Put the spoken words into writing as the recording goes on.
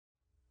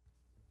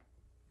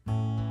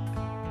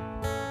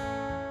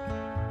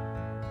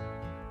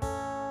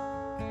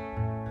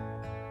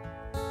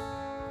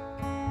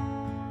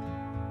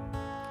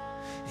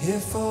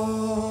If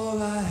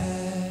all I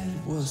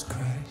had was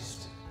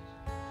Christ,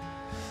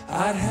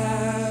 I'd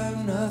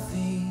have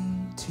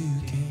nothing to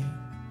gain.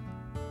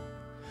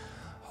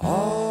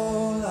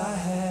 All I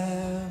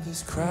have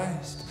is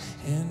Christ,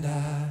 and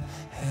I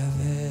have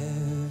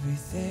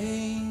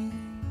everything.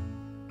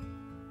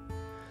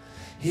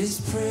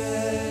 His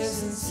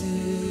presence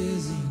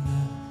is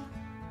enough.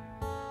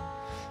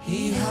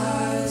 He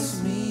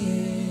hides me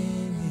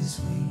in His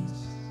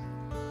wings.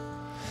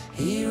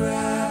 He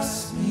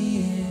wraps me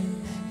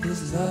in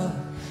His love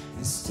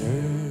and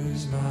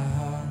stirs my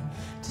heart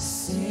to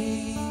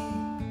sing.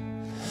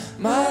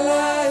 My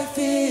life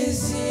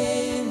is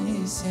in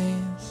His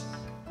hands.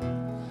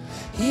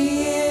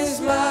 He is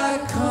my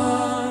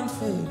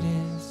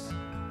confidence.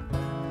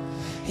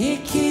 He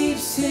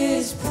keeps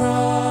His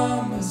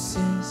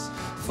promises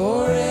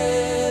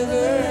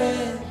forever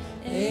and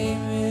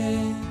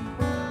amen.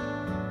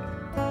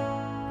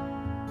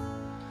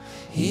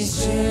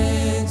 He's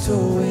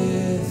gentle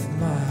with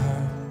my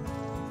heart.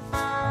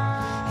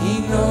 He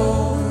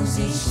knows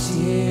each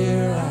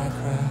tear I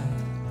cry.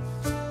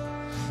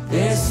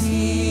 There's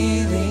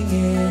healing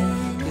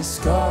in His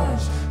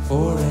scars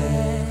for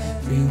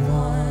every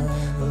one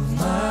of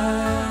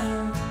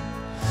mine.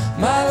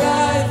 My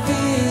life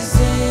is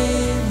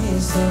in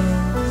His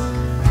hands.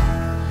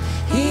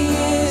 He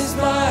is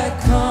my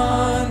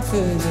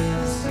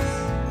confidence.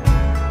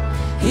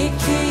 He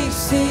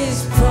keeps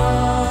His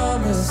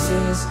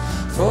promises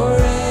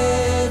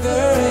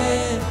forever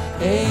and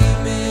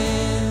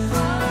amen.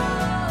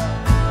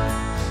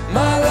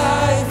 My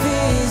life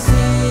is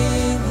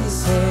in His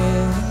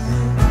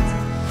hands.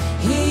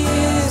 He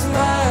is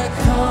my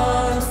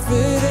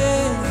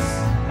confidence.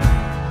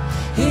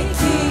 He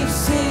keeps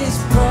His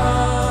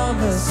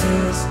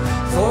promises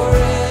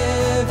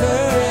forever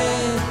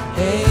and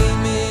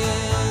amen.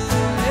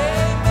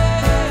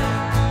 Amen.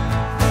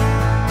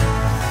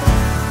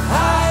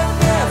 I've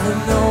never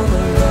known a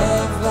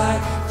love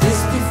like this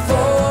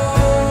before.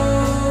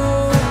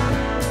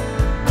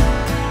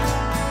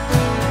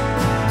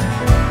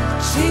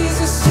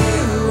 Jesus,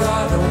 you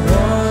are the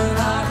one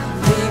I'm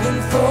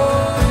living for.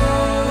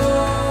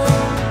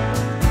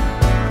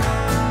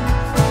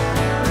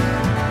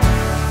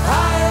 I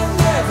have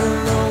never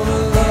known a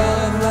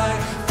love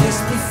like this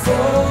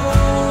before.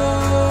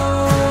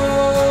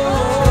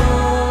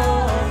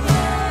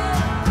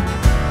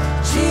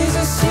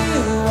 Jesus,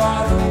 you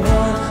are the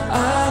one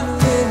I'm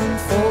living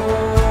for.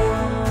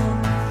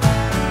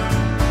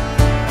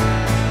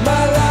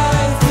 My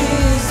life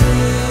is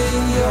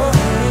in Your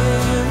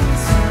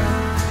hands.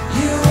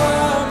 You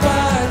are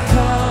my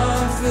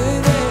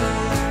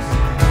confidence.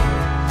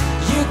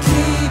 You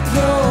keep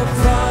Your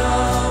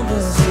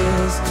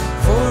promises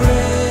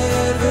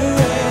forever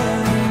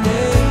and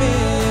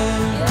amen.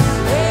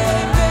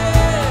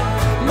 Amen.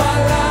 My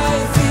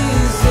life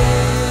is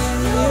in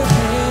Your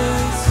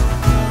hands.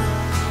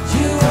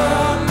 You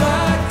are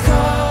my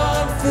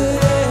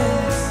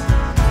confidence.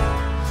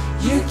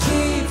 You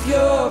keep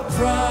Your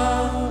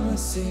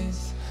promises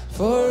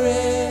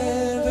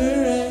forever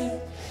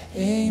and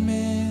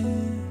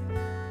amen.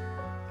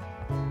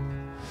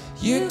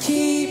 You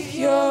keep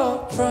Your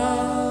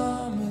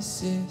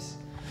promises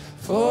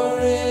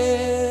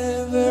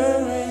forever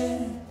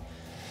and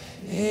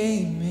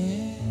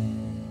amen.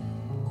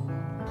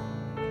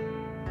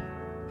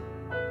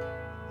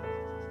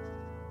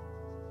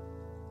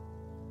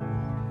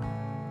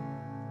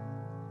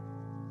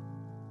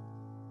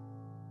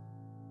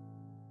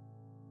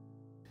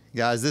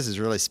 Guys, this is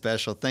really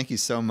special. Thank you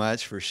so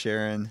much for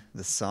sharing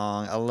the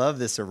song. I love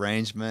this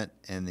arrangement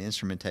and the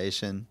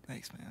instrumentation,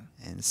 Thanks, man.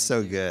 and it's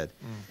so good.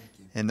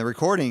 And the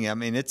recording, I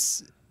mean,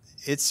 it's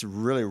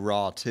really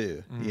raw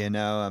too. You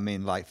know, I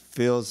mean, like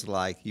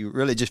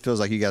really just feels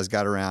like you guys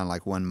got around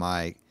like one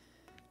mic,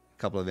 a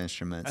couple of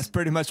instruments. That's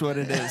pretty much what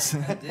it is.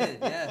 I did,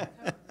 yeah.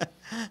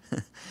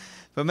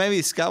 But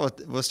maybe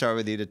Scott, we'll start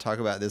with you to talk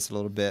about this a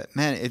little bit.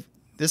 Man,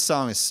 this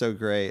song is so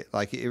great.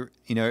 Like it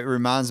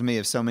reminds me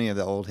of so many of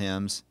the old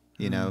hymns.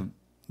 You know,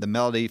 the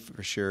melody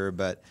for sure,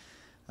 but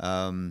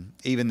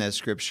even that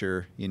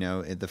scripture, you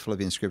know, the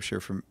Philippian scripture,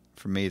 for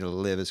me to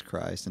live as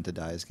Christ and to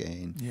die as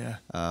gain. Yeah.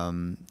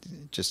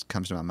 It just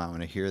comes to my mind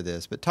when I hear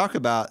this. But talk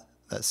about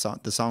that song,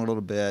 the song a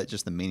little bit,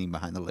 just the meaning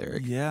behind the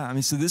lyric. Yeah, I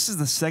mean, so this is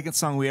the second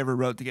song we ever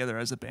wrote together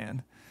as a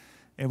band.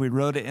 And we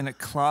wrote it in a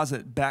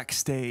closet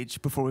backstage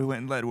before we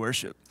went and led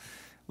worship,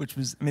 which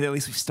was, I mean, at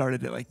least we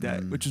started it like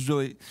that, which was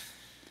really,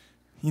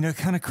 you know,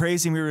 kind of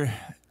crazy.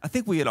 I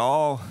think we had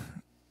all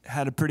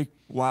had a pretty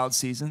wild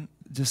season,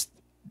 just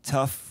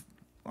tough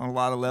on a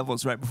lot of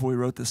levels right before we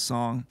wrote this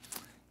song.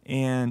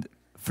 And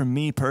for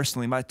me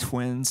personally, my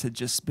twins had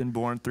just been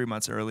born 3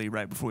 months early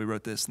right before we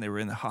wrote this, and they were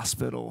in the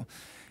hospital.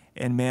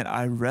 And man,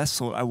 I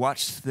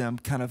watched them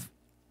kind of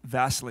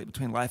vacillate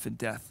between life and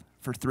death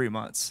for 3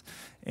 months.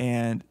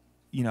 And,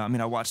 you know, I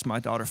mean, I watched my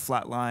daughter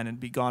flatline and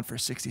be gone for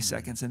 60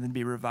 seconds and then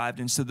be revived.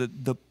 And so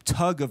the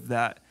tug of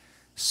that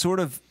sort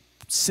of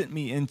sent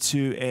me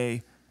into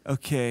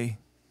okay,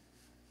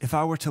 if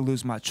I were to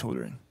lose my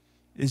children,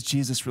 is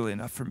Jesus really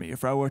enough for me?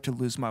 If I were to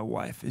lose my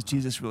wife, is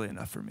Jesus really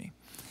enough for me?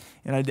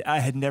 And I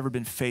had never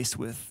been faced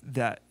with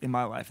that in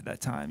my life at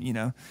that time, you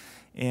know.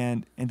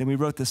 And then we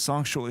wrote this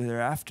song shortly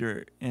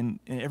thereafter, and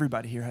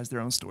everybody here has their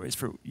own stories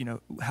for, you know,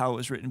 how it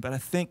was written. But I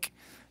think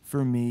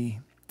for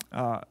me,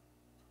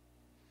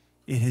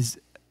 it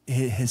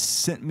has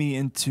sent me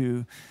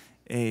into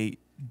a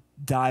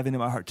dive into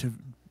my heart to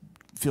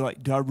feel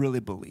like, do I really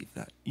believe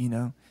that, you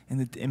know?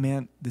 And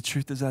man, the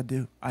truth is I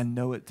do. I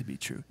know it to be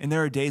true. And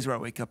there are days where I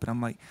wake up and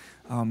I'm like,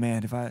 oh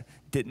man, if I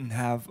didn't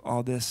have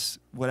all this,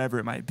 whatever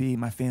it might be,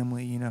 my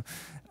family, you know,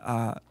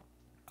 I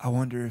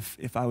wonder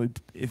if I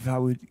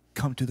would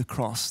come to the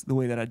cross the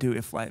way that I do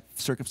if life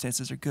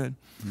circumstances are good.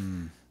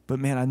 But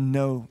man, I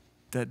know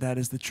that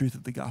is the truth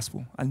of the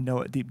gospel. I know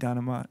it deep down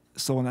in my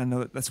soul, and I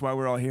know that's why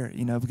we're all here,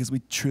 you know, because we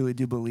truly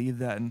do believe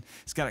that. And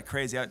it's kind of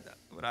crazy.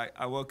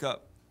 I woke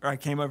up, or I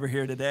came over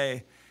here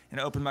today, and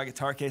I opened my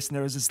guitar case, and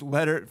there was this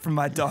letter from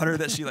my daughter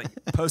that she like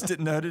post-it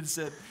noted,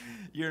 said,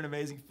 "You're an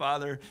amazing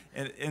father,"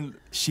 and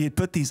she had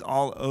put these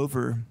all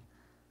over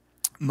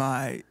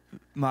my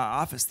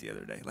office the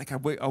other day. Like I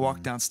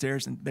walked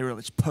downstairs, and they were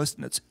like post-it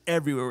notes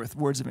everywhere with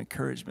words of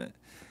encouragement,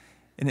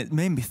 and it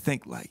made me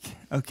think like,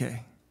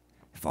 okay,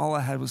 if all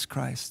I had was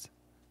Christ,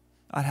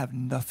 I'd have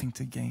nothing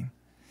to gain,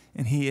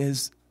 and He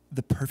is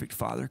the perfect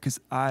father, because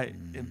I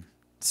am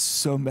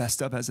so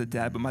messed up as a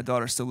dad, but my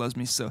daughter still loves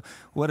me. So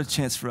what a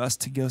chance for us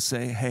to go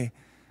say, hey,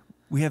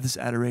 we have this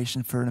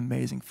adoration for an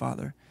amazing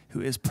father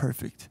who is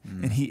perfect,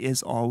 and He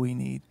is all we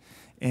need.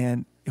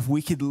 And if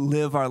we could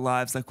live our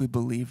lives like we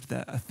believed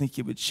that, I think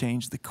it would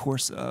change the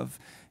course of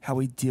how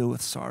we deal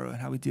with sorrow and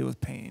how we deal with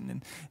pain,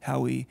 and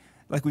how we,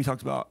 like we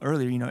talked about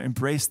earlier, you know,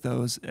 embrace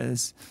those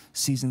as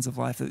seasons of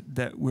life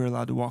that we're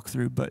allowed to walk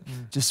through, but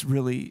just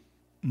really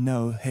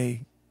know,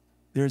 hey,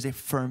 there is a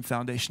firm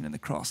foundation in the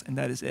cross, and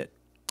that is it.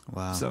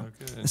 Wow. So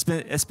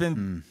it's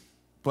been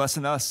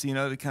blessing us, you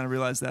know, to kind of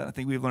realize that. I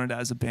think we've learned that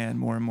as a band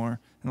more and more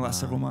in the last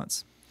several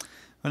months.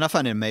 And I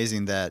find it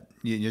amazing that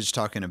you're just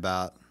talking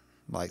about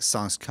like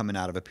songs coming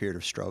out of a period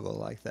of struggle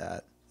like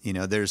that. You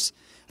know, I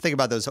think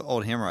about those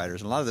old hymn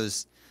writers, and a lot of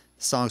those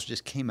songs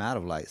just came out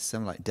of like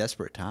some like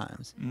desperate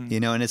times, you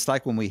know, and it's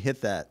like when we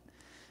hit that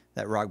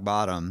rock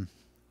bottom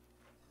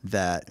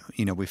that,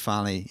 you know, we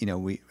finally, you know,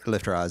 we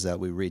lift our eyes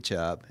up, we reach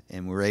up,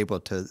 and we're able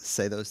to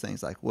say those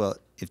things like, well,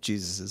 if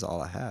Jesus is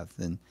all I have,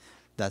 then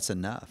that's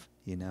enough,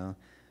 you know.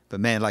 But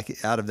man,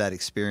 like out of that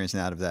experience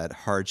and out of that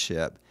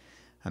hardship,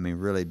 I mean,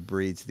 really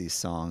breeds these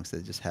songs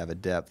that just have a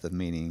depth of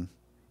meaning,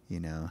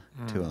 you know,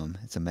 to them.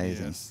 It's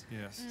amazing.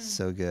 Yes.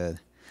 So good.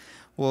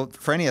 Well,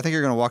 Franny, I think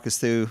you're going to walk us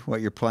through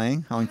what you're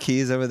playing on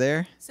keys over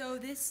there. So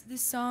this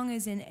song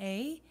is in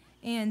A,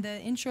 and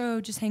the intro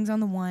just hangs on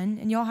the 1,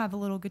 and y'all have a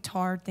little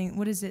guitar thing.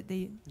 What is it?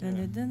 The dun,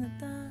 dun, dun, dun,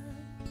 dun.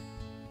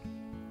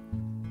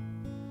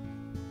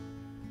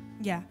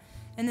 Yeah,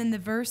 and then the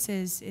verse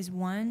is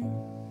 1,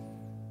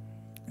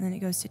 and then it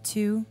goes to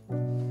 2,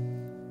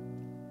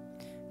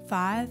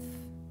 5,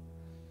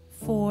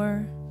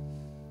 4,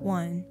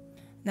 1.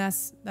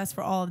 That's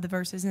for all of the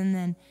verses, and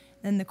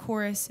then the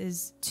chorus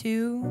is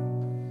 2,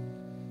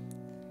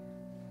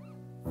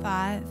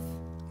 5,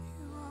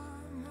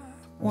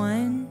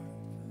 1,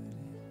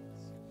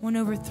 1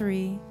 over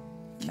 3,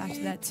 back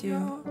to that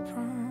 2,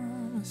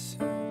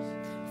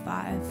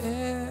 5,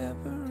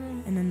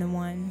 and then the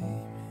 1.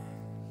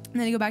 And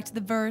then I go back to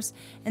the verse,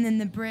 and then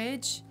the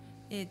bridge,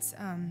 it's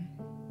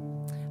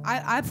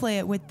I play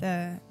it with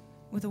a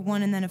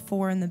 1 and then a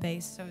 4 in the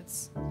bass, so it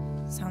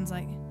sounds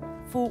like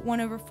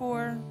 1 over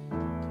 4,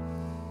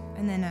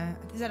 and then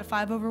is that a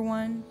 5 over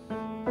 1?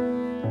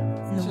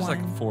 And It's the just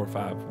 1. like 4,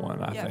 5,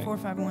 1, I think. Yeah, 4,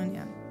 5, 1,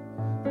 yeah.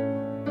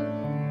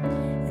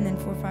 And then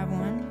 4, 5,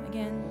 1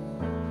 again.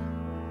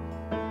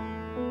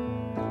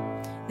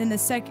 Then the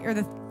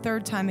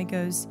third time it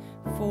goes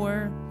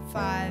 4,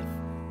 5,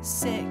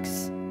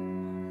 6,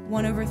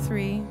 1 over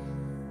 3,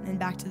 and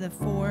back to the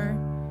 4,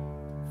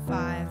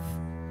 5,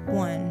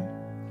 1.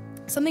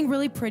 Something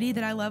really pretty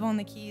that I love on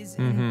the keys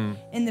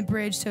in the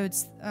bridge. So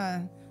it's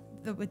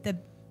with the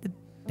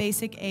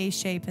basic A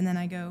shape, and then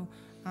I go.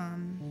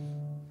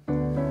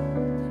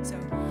 So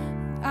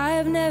I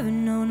have never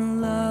known a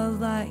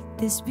love like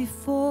this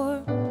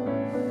before.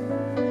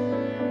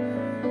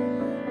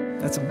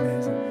 That's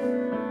amazing.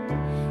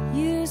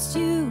 Yes,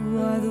 you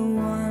are the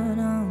one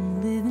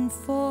I'm living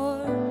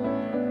for.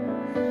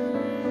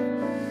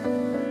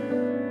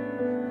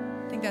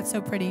 I think that's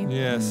so pretty.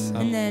 Yes.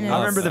 And then I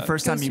remember the that.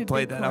 first time Goes you to a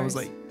played big that. I was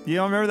chorus. like, you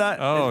don't remember that?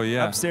 Oh,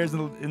 yeah. Upstairs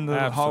in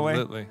the hallway.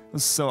 Absolutely. It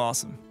was so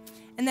awesome.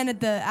 And then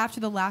after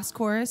the last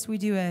chorus, we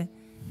do a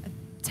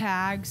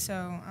tag.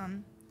 So,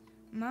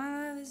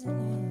 my love is in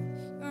you,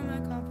 you're my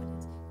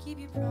confidence. Keep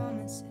your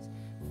promises.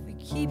 We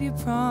keep your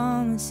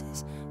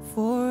promises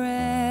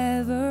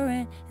forever.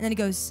 And then it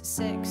goes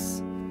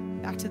 6,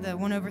 back to the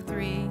 1 over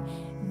 3.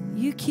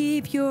 You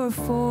keep your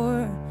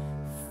 4,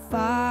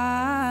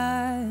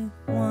 5,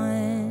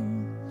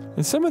 1.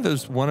 And some of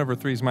those 1 over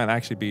 3s might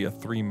actually be a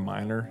 3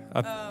 minor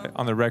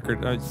on the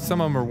record.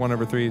 Some of them are 1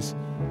 over 3s.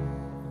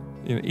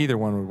 You know, either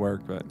one would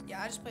work, but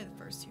Yeah, I just play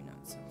the first 2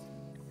 notes.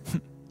 So.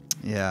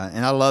 Yeah,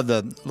 and I love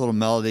the little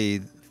melody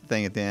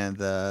thing at the end.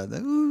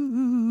 The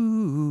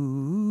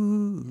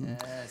ooh.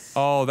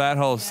 Oh, that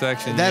whole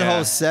section. That yeah.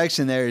 whole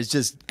section there is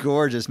just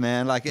gorgeous,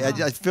 man. Like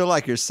I feel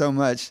like there's so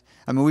much.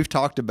 I mean, we've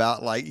talked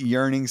about like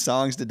yearning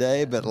songs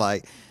today, but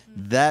like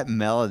that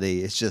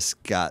melody, it's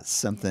just got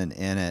something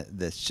in it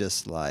that's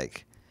just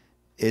like,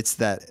 it's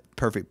that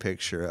perfect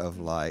picture of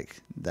like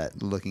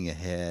that looking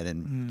ahead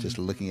and just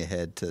looking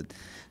ahead to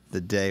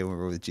the day when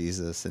we're with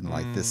Jesus and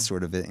like this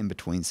sort of in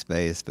between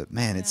space. But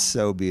man, it's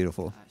so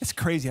beautiful. It's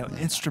crazy how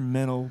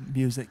instrumental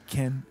music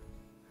can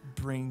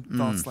bring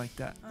thoughts like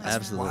that. It's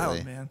Absolutely,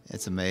 wild, man.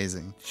 it's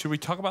amazing. Should we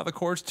talk about the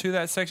chords to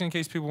that section in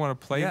case people want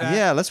to play that?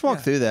 Yeah, let's walk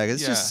Yeah. through that. 'Cause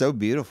it's Yeah. just so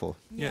beautiful.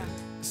 Yeah.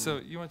 So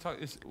you want to talk?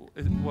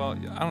 Well,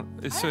 I don't.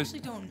 It's, I so actually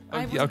don't. oh, I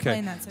yeah, wasn't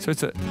playing that. So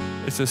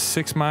it's a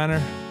 6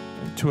 minor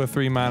to a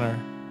 3 minor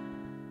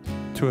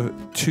to a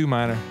 2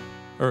 minor,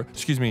 or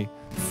excuse me,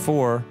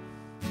 4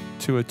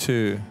 to a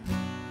 2.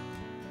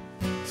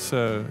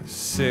 So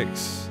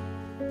 6,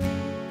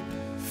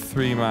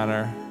 3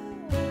 minor,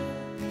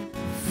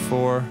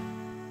 4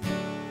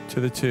 to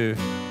the 2.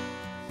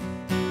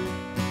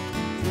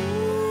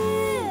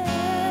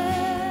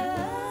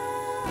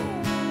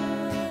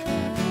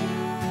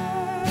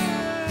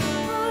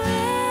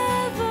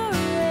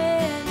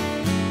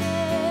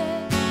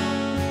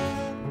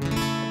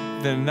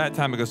 Then that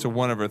time it goes to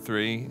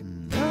 1/3.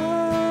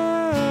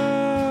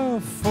 Oh,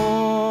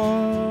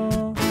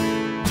 for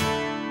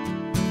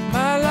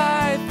my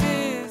life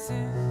is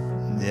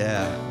in.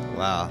 Yeah.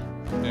 Wow.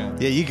 Yeah.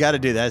 Yeah, you got to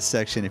do that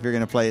section if you're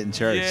going to play it in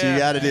church. Yeah, You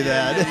got to do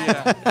that.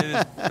 Yeah. It is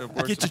a Get your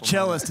worshipful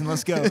cellist and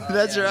let's go.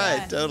 That's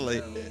right.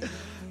 Totally.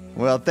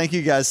 Well, thank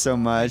you guys so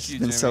much. you,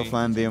 It's been so Jimmy.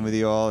 fun being with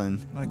you all, and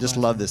just Likewise.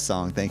 love this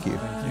song. Thank you.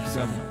 moment. Thank you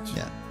so much.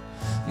 Yeah.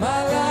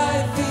 My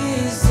life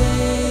is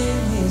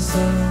in His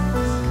hands.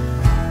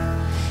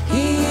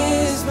 He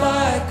is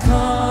my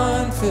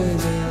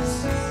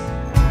confidence.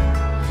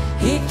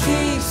 He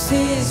keeps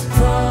His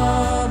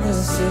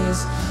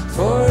promises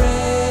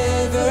forever.